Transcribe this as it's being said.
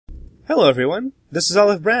Hello everyone, this is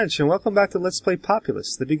Olive Branch and welcome back to Let's Play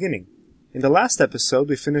Populous, the beginning. In the last episode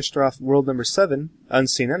we finished off world number 7,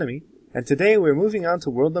 Unseen Enemy, and today we're moving on to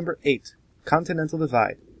world number 8, Continental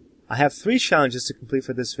Divide. I have 3 challenges to complete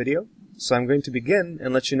for this video, so I'm going to begin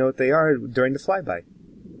and let you know what they are during the flyby.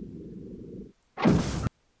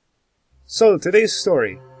 So, today's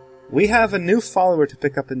story. We have a new follower to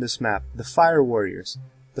pick up in this map, the Firewarriors.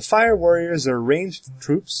 The Firewarriors are ranged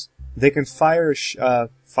troops. They can fire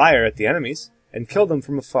at the enemies and kill them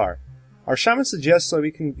from afar. Our shaman suggests so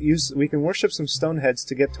we can worship some stone heads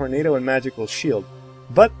to get tornado and magical shield,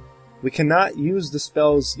 but we cannot use the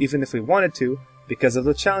spells even if we wanted to because of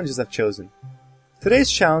the challenges I've chosen. Today's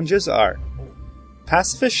challenges are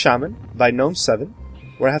Pacifist Shaman by Gnome 7,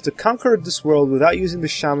 where I have to conquer this world without using the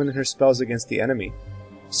shaman and her spells against the enemy.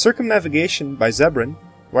 Circumnavigation by Zebrin,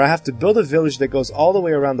 where I have to build a village that goes all the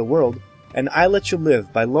way around the world. And I Let You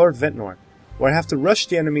Live by Lord Ventnor, where I have to rush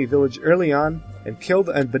the enemy village early on and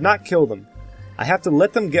but not kill them. I have to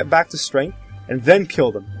let them get back to strength and then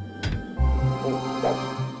kill them.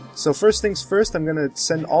 So first things first, I'm going to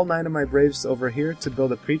send all 9 of my braves over here to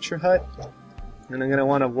build a preacher hut. And I'm going to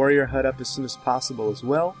want a warrior hut up as soon as possible as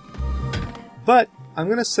well. But I'm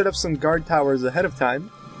going to set up some guard towers ahead of time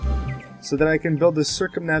so that I can build the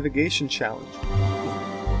Circumnavigation challenge.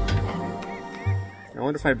 I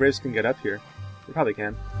wonder if my braves can get up here. They probably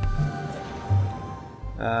can.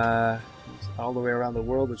 All the way around the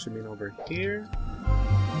world, which would mean over here.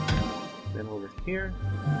 Then over here.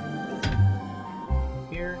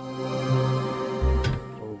 Here.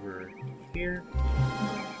 Over here.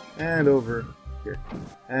 And over here.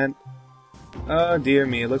 And, oh dear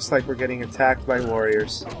me, it looks like we're getting attacked by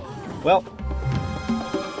warriors. Well,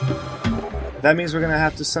 that means we're going to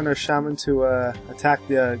have to send our shaman to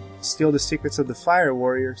steal the secrets of the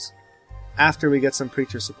firewarriors after we get some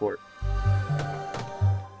preacher support.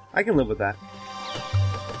 I can live with that.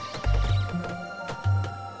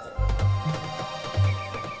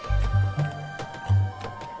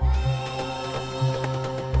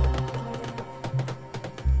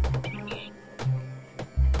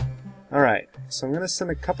 Alright, so I'm going to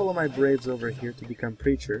send a couple of my braves over here to become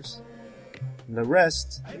preachers. And the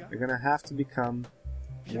rest are going to have to become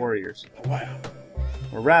warriors.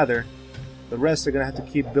 Or rather, the rest are going to have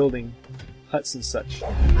to keep building huts and such.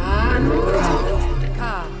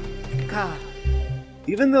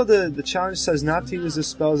 Even though the challenge says not to use the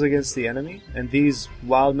spells against the enemy, and these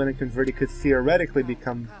wild men and converted could theoretically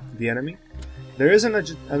become the enemy, there is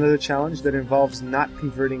another challenge that involves not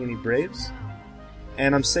converting any braves,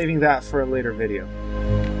 and I'm saving that for a later video.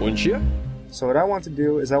 So what I want to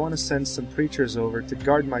do is I want to send some preachers over to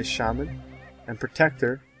guard my shaman and protect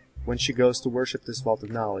her when she goes to worship this vault of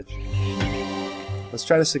knowledge. Let's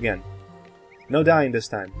try this again. No dying this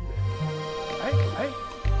time.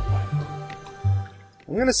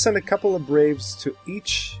 I'm going to send a couple of braves to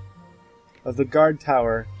each of the guard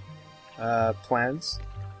tower plans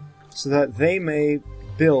so that they may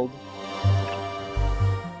build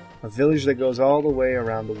a village that goes all the way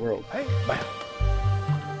around the world.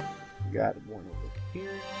 Got one over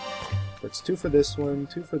here. That's 2 for this one,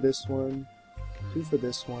 2 for this one, 2 for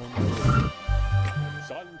this one.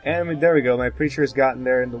 And there we go, my preacher has gotten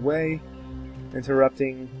there in the way,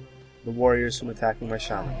 interrupting the warriors from attacking my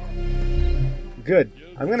shaman. Good.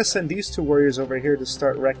 I'm going to send these 2 warriors over here to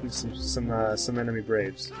start wrecking some enemy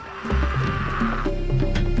braves.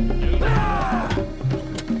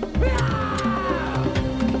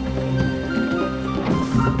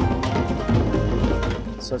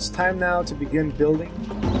 So it's time now to begin building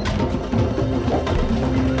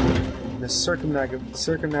the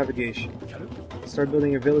circumnavigation. Start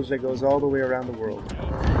building a village that goes all the way around the world.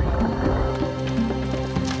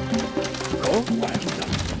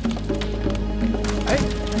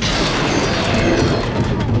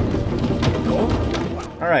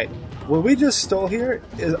 Alright, what we just stole here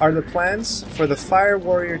are the plans for the Fire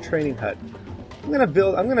Warrior training hut. I'm gonna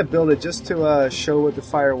build it just to show what the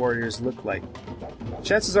Fire Warriors look like.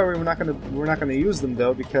 Chances are we're not gonna use them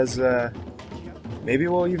though, because maybe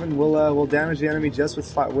we'll damage the enemy just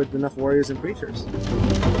with enough warriors and preachers.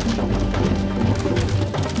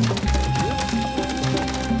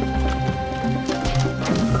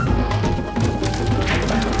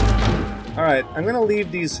 All right, I'm gonna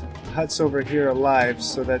leave these huts over here alive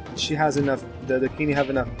so that she has enough. The Dakini have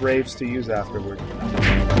enough braves to use afterward.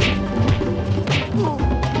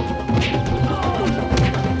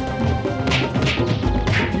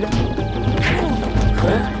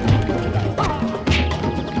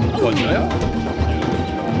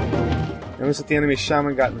 Notice that the enemy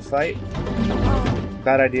shaman got in the fight.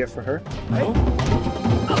 Bad idea for her.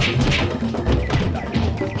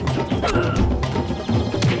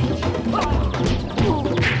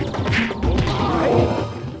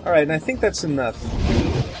 Alright, and I think that's enough.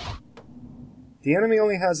 The enemy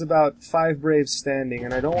only has about 5 braves standing,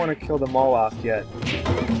 and I don't want to kill them all off yet.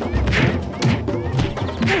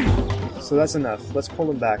 So that's enough. Let's pull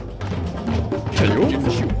them back.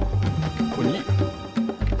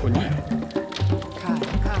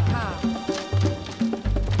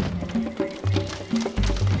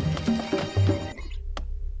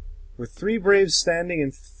 With 3 braves standing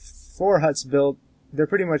and 4 huts built, they're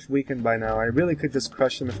pretty much weakened by now. I really could just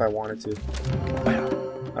crush them if I wanted to.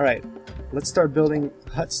 Alright, let's start building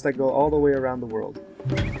huts that go all the way around the world.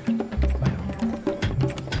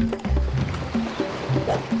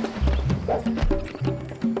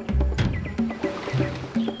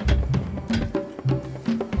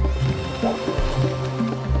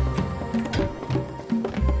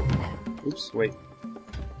 Oops, wait.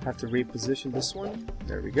 Have to reposition this one.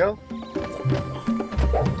 There we go.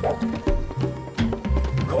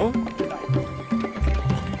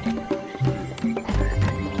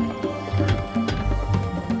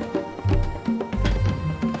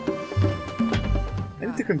 I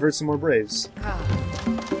need to convert some more braves.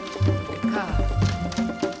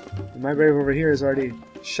 My brave over here is already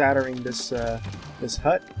shattering this this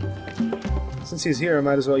hut. Since he's here, I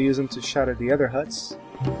might as well use him to shatter the other huts.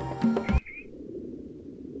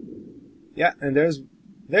 Yeah, and there's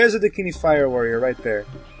a Dakini fire warrior right there.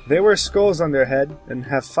 They wear skulls on their head and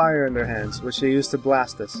have fire in their hands, which they use to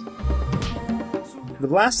blast us. The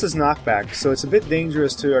blast is knockback, so it's a bit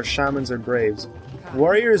dangerous to our shamans and braves.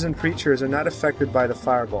 Warriors and preachers are not affected by the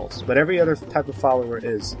fireballs, but every other type of follower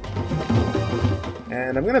is.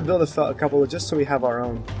 And I'm going to build a couple just so we have our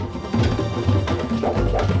own.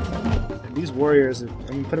 And these warriors, I'm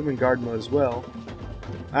going to put them in guard mode as well.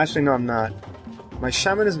 Actually, no, I'm not. My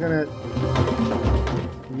shaman is going to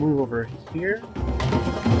move over here.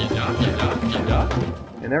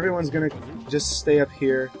 And everyone's going to just stay up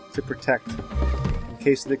here to protect, in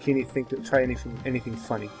case the Dakini think to try anything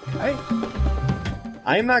funny.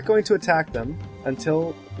 I am not going to attack them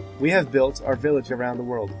until we have built our village around the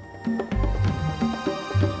world.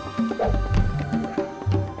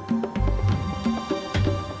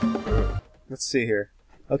 Let's see here.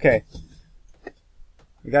 Okay.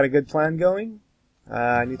 We got a good plan going.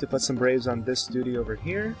 I need to put some braves on this duty over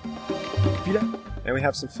here. And we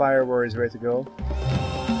have some fire warriors ready to go.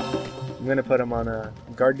 I'm going to put them on a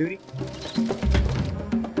guard duty.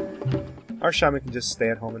 Our shaman can just stay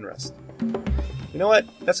at home and rest. You know what?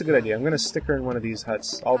 That's a good idea. I'm going to stick her in one of these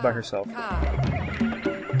huts, all by herself.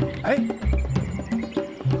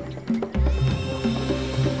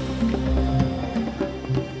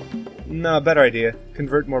 No, better idea.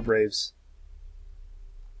 Convert more braves.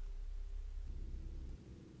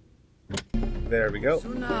 There we go.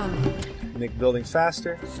 Make building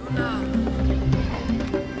faster.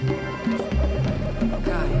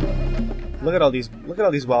 Look at all these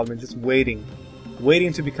wild men just waiting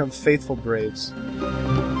to become faithful braves.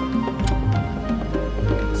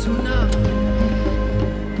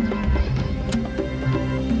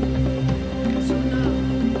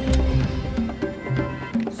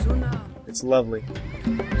 It's lovely.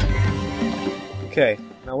 Okay,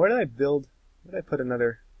 now where did I build? Where did I put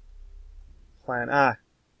another plan? Ah,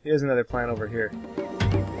 here's another plan over here.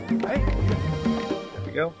 There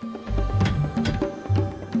we go.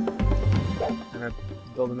 And I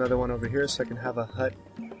build another one over here so I can have a hut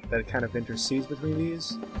that kind of intercedes between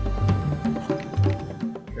these.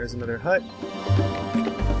 There's another hut.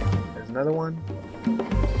 There's another one.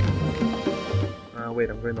 Wait,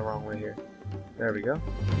 I'm going the wrong way here. There we go.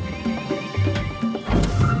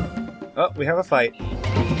 Oh, we have a fight.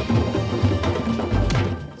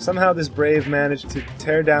 Somehow this brave managed to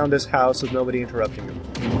tear down this house with nobody interrupting him.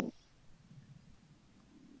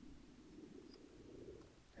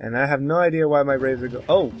 And I have no idea why my braves are going.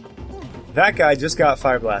 Oh! That guy just got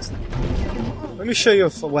fire blasted. Let me show you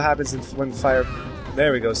what happens when fire...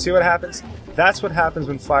 There we go. See what happens? That's what happens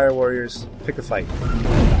when fire warriors pick a fight.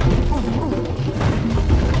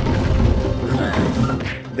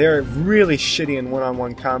 They're really shitty in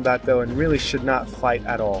one-on-one combat, though, and really should not fight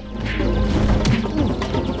at all.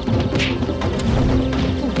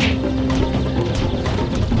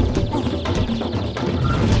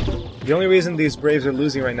 The only reason these braves are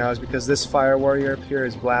losing right now is because this fire warrior up here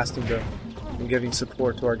is blasting them and giving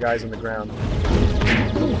support to our guys on the ground.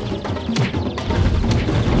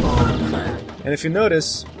 And if you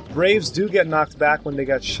notice, braves do get knocked back when they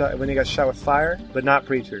got shot with fire, but not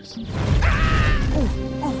preachers.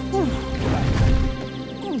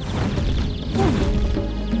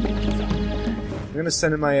 I'm gonna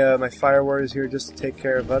send in my my fire warriors here just to take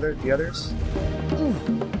care of the others.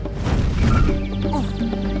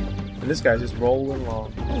 And this guy's just rolling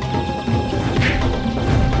along.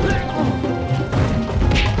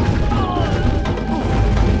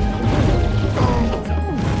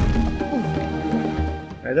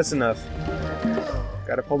 Alright, that's enough.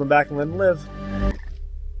 Gotta pull them back and let them live.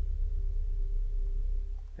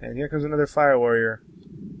 And here comes another fire warrior.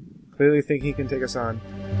 Clearly think he can take us on.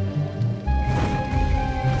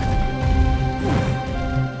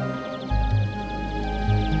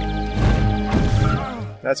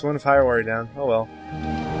 That's one fire warrior down. Oh well.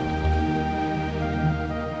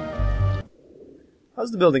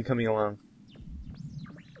 How's the building coming along?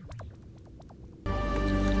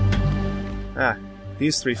 Ah,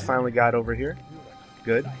 these three finally got over here.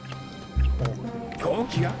 Good.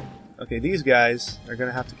 Okay, these guys are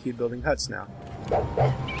gonna have to keep building huts now.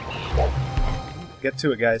 Get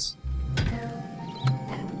to it, guys.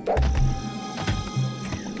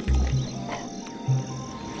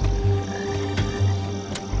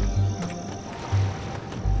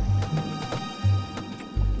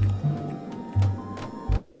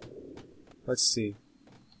 Let's see.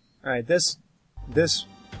 Alright, this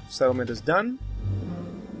settlement is done.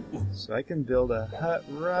 So I can build a hut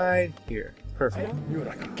right here. Perfect. I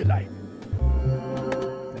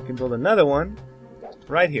can build another one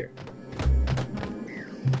right here.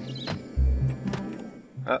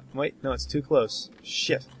 Wait, no, it's too close.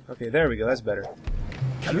 Shit. Okay, there we go, that's better.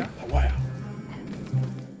 And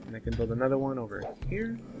I can build another one over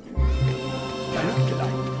here.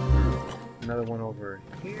 Another one over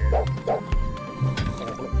here.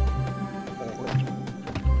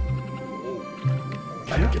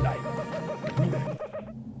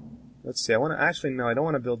 Let's see, I want to actually, no, I don't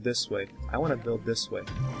want to build this way. I want to build this way.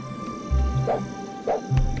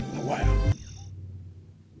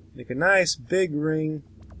 Make a nice big ring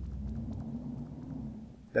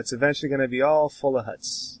that's eventually going to be all full of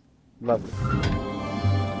huts. Lovely.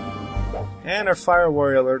 And our fire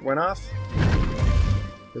warrior alert went off.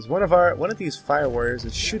 Because one of these fire warriors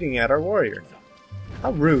is shooting at our warrior.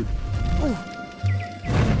 How rude.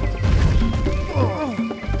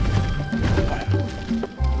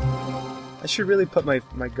 I should really put my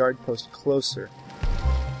guard post closer.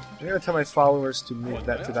 I'm gonna tell my followers to move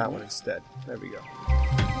that to that one instead. There we go.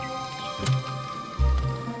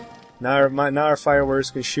 Now our fire warriors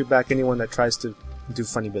can shoot back anyone that tries to do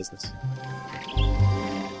funny business.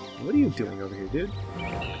 What are you doing over here, dude?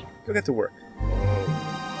 Go get to work.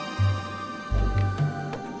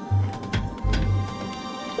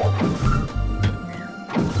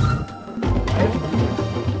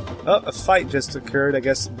 Oh, a fight just occurred, I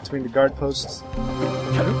guess, between the guard posts.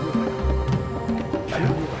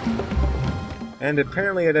 And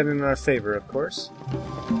apparently it ended in our favor, of course.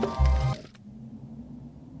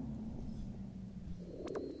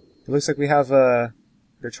 It looks like we have, they're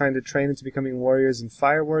trying to train into becoming warriors and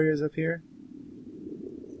fire warriors up here.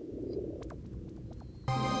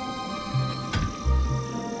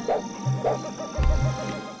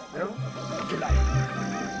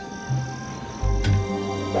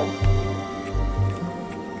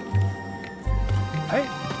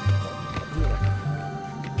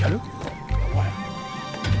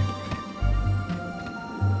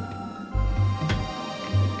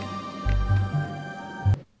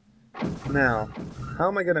 Now, how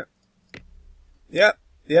am I gonna... Yep.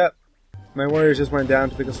 My warriors just went down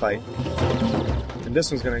to pick a fight. And this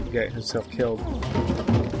one's gonna get himself killed.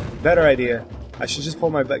 Better idea. I should just pull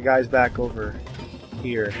my guys back over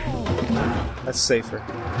here. That's safer.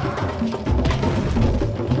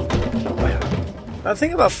 Now the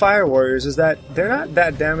thing about fire warriors is that they're not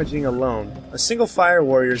that damaging alone. A single fire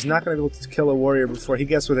warrior is not going to be able to kill a warrior before he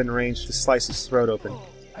gets within range to slice his throat open.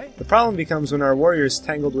 The problem becomes when our warrior is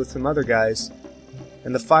tangled with some other guys,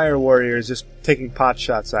 and the fire warrior is just taking pot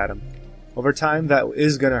shots at him. Over time, that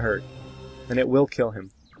is going to hurt, and it will kill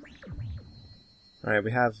him. Alright,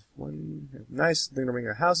 we have one nice thing to bring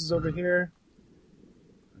our houses over here.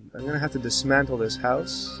 I'm going to have to dismantle this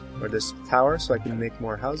house, or this tower, so I can make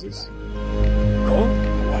more houses.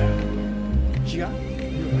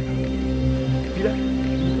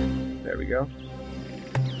 There we go.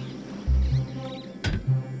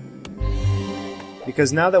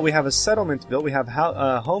 Because now that we have a settlement built, we have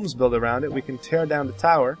homes built around it, we can tear down the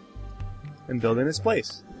tower and build in its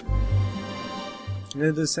place. And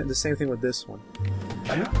do the same thing with this one.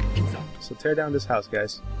 So tear down this house,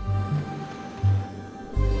 guys.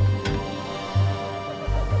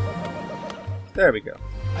 There we go.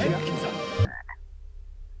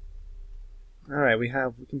 Alright, we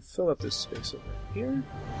can fill up this space over here.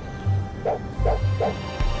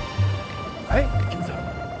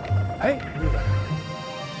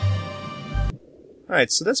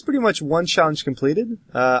 Alright, so that's pretty much one challenge completed.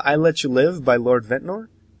 I Let You Live by Lord Ventnor.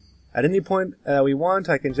 At any point we want,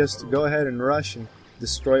 I can just go ahead and rush and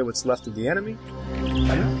destroy what's left of the enemy.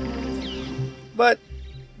 But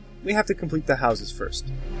we have to complete the houses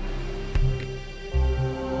first.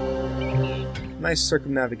 Nice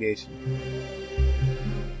circumnavigation.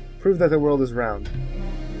 Prove that the world is round.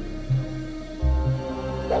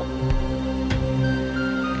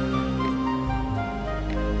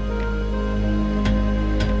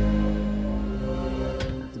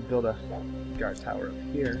 Have to build a guard tower up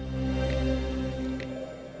here.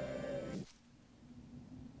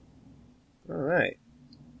 Alright.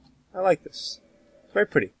 I like this. It's very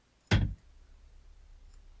pretty.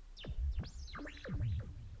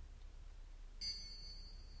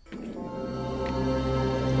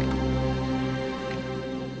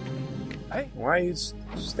 Why are you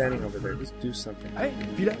standing over there? Just do something.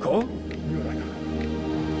 The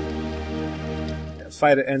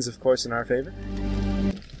fight ends, of course, in our favor.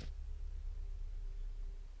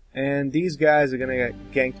 And these guys are gonna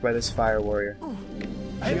get ganked by this fire warrior.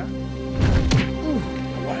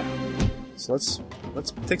 So let's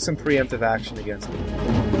take some preemptive action against him.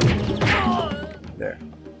 There.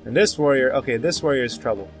 And this warrior, okay, this warrior is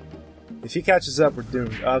trouble. If he catches up, we're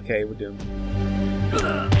doomed. Okay, we're doomed.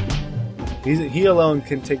 He alone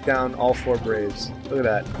can take down all 4 Braves. Look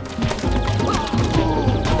at that.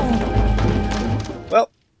 Well,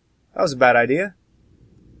 that was a bad idea.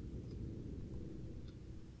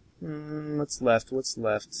 What's left? What's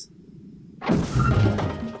left?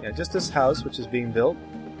 Yeah, just this house, which is being built,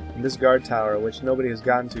 and this guard tower, which nobody has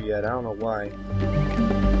gotten to yet. I don't know why.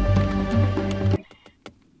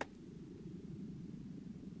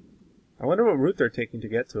 I wonder what route they're taking to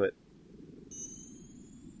get to it.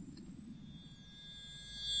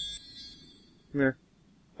 Yeah,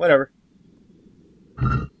 whatever.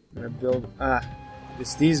 I'm gonna build...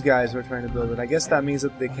 it's these guys who are trying to build it. I guess that means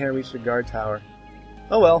that they can't reach the guard tower.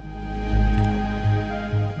 Oh well.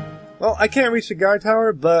 Well, I can't reach the guard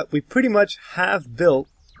tower, but we pretty much have built...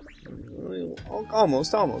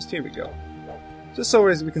 Almost. Here we go. Just so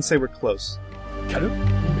we can say we're close.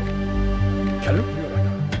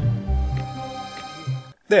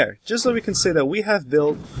 There. Just so we can say that we have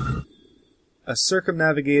built a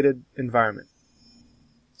circumnavigated environment.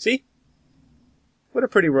 See? What a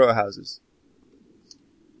pretty row of houses.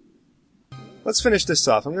 Let's finish this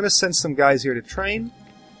off. I'm going to send some guys here to train,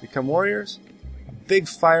 become warriors. A big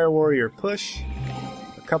fire warrior push.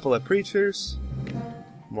 A couple of preachers.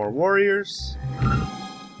 More warriors.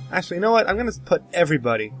 Actually, you know what? I'm going to put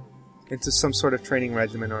everybody into some sort of training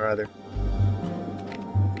regimen or other.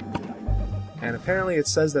 And apparently it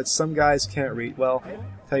says that some guys can't read. Well,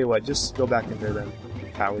 tell you what, just go back in there then,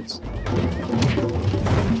 cowards.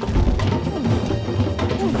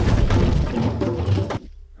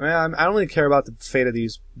 I don't really care about the fate of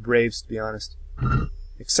these Braves, to be honest.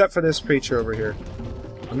 Except for this preacher over here.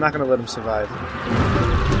 I'm not going to let him survive.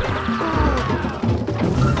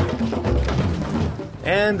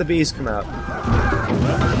 And the bees come out.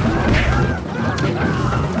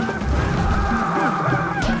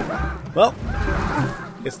 Well,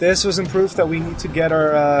 if this wasn't proof that we need to get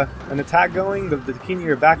our an attack going, the Dakini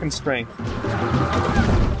are back in strength.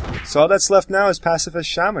 So all that's left now is Pacifist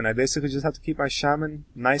Shaman. I basically just have to keep my Shaman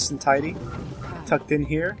nice and tidy, tucked in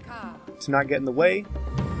here, to not get in the way,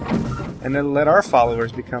 and then let our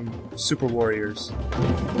followers become super warriors.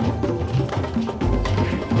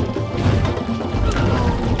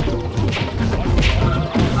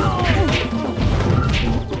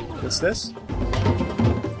 What's this?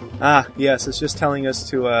 Ah, yes, it's just telling us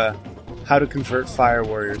to, how to convert fire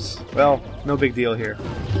warriors. Well, no big deal here.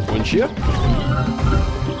 Conjure?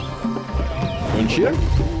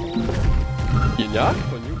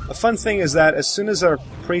 A fun thing is that as soon as our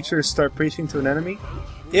preachers start preaching to an enemy,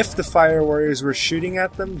 if the fire warriors were shooting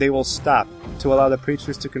at them, they will stop to allow the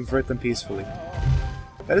preachers to convert them peacefully.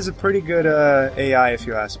 That is a pretty good AI, if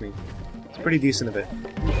you ask me. It's pretty decent of it.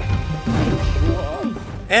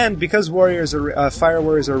 And because warriors are, fire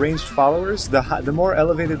warriors are ranged followers, the more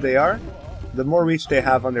elevated they are, the more reach they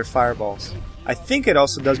have on their fireballs. I think it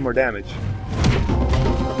also does more damage.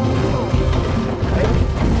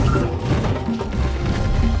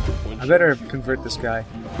 I better convert this guy.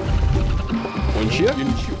 I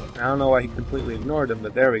don't know why he completely ignored him,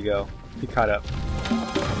 but there we go. He caught up.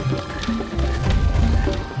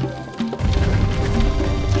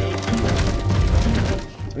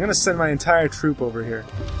 I'm gonna send my entire troop over here.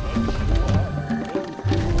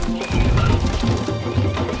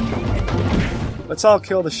 Let's all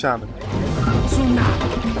kill the shaman.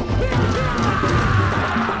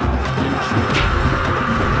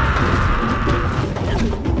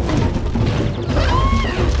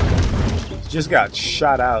 Just got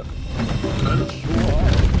shot out.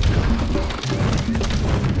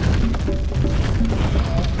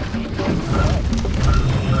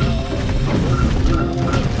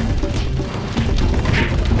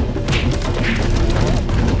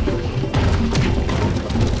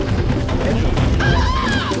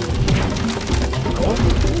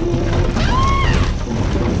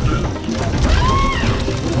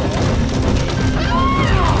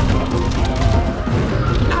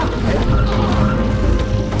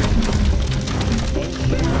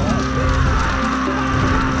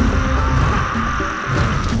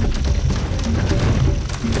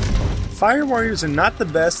 Fire warriors are not the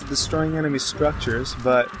best at destroying enemy structures,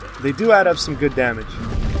 but they do add up some good damage.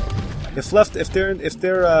 If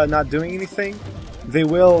they're not doing anything, they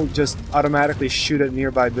will just automatically shoot at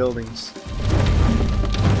nearby buildings.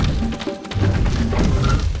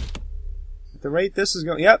 At the rate this is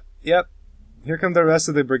going, yep. Here come the rest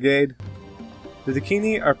of the brigade. The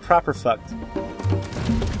Dakini are proper fucked.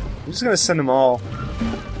 I'm just gonna send them all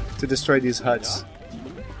to destroy these huts.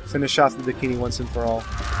 Finish off the Dakini once and for all.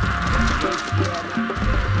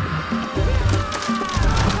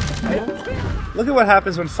 Look at what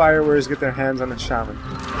happens when fire warriors get their hands on a shaman.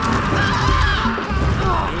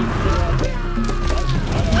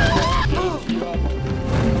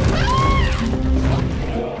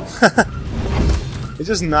 It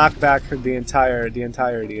just knocked back the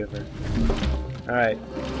entirety of her. Alright.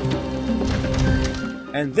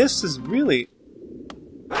 And this is really...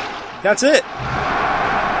 That's it!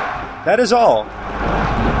 That is all.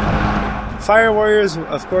 Fire warriors,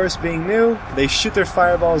 of course, being new, they shoot their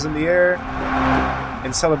fireballs in the air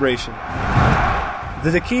in celebration. The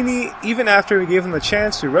Dakini, even after we gave them the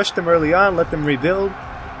chance, we rushed them early on, let them rebuild,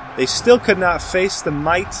 they still could not face the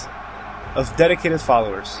might of dedicated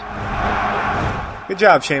followers. Good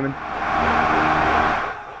job, Shaman.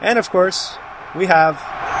 And of course, we have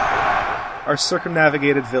our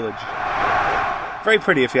circumnavigated village. Very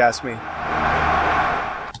pretty, if you ask me.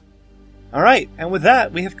 Alright, and with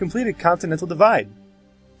that, we have completed Continental Divide.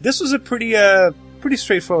 This was a pretty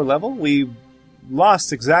straightforward level. We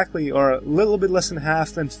lost exactly, or a little bit less than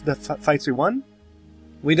half than the fights we won.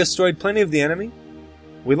 We destroyed plenty of the enemy.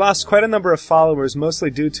 We lost quite a number of followers,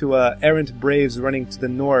 mostly due to errant braves running to the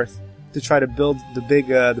north to try to build the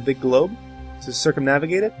big globe, to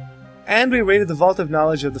circumnavigate it. And we raided the Vault of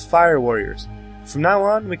Knowledge of the Fire Warriors. From now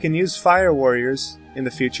on, we can use Fire Warriors in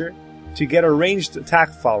the future to get a ranged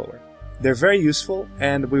attack follower. They're very useful,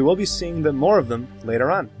 and we will be seeing more of them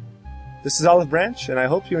later on. This is Olive Branch, and I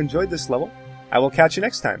hope you enjoyed this level. I will catch you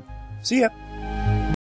next time. See ya!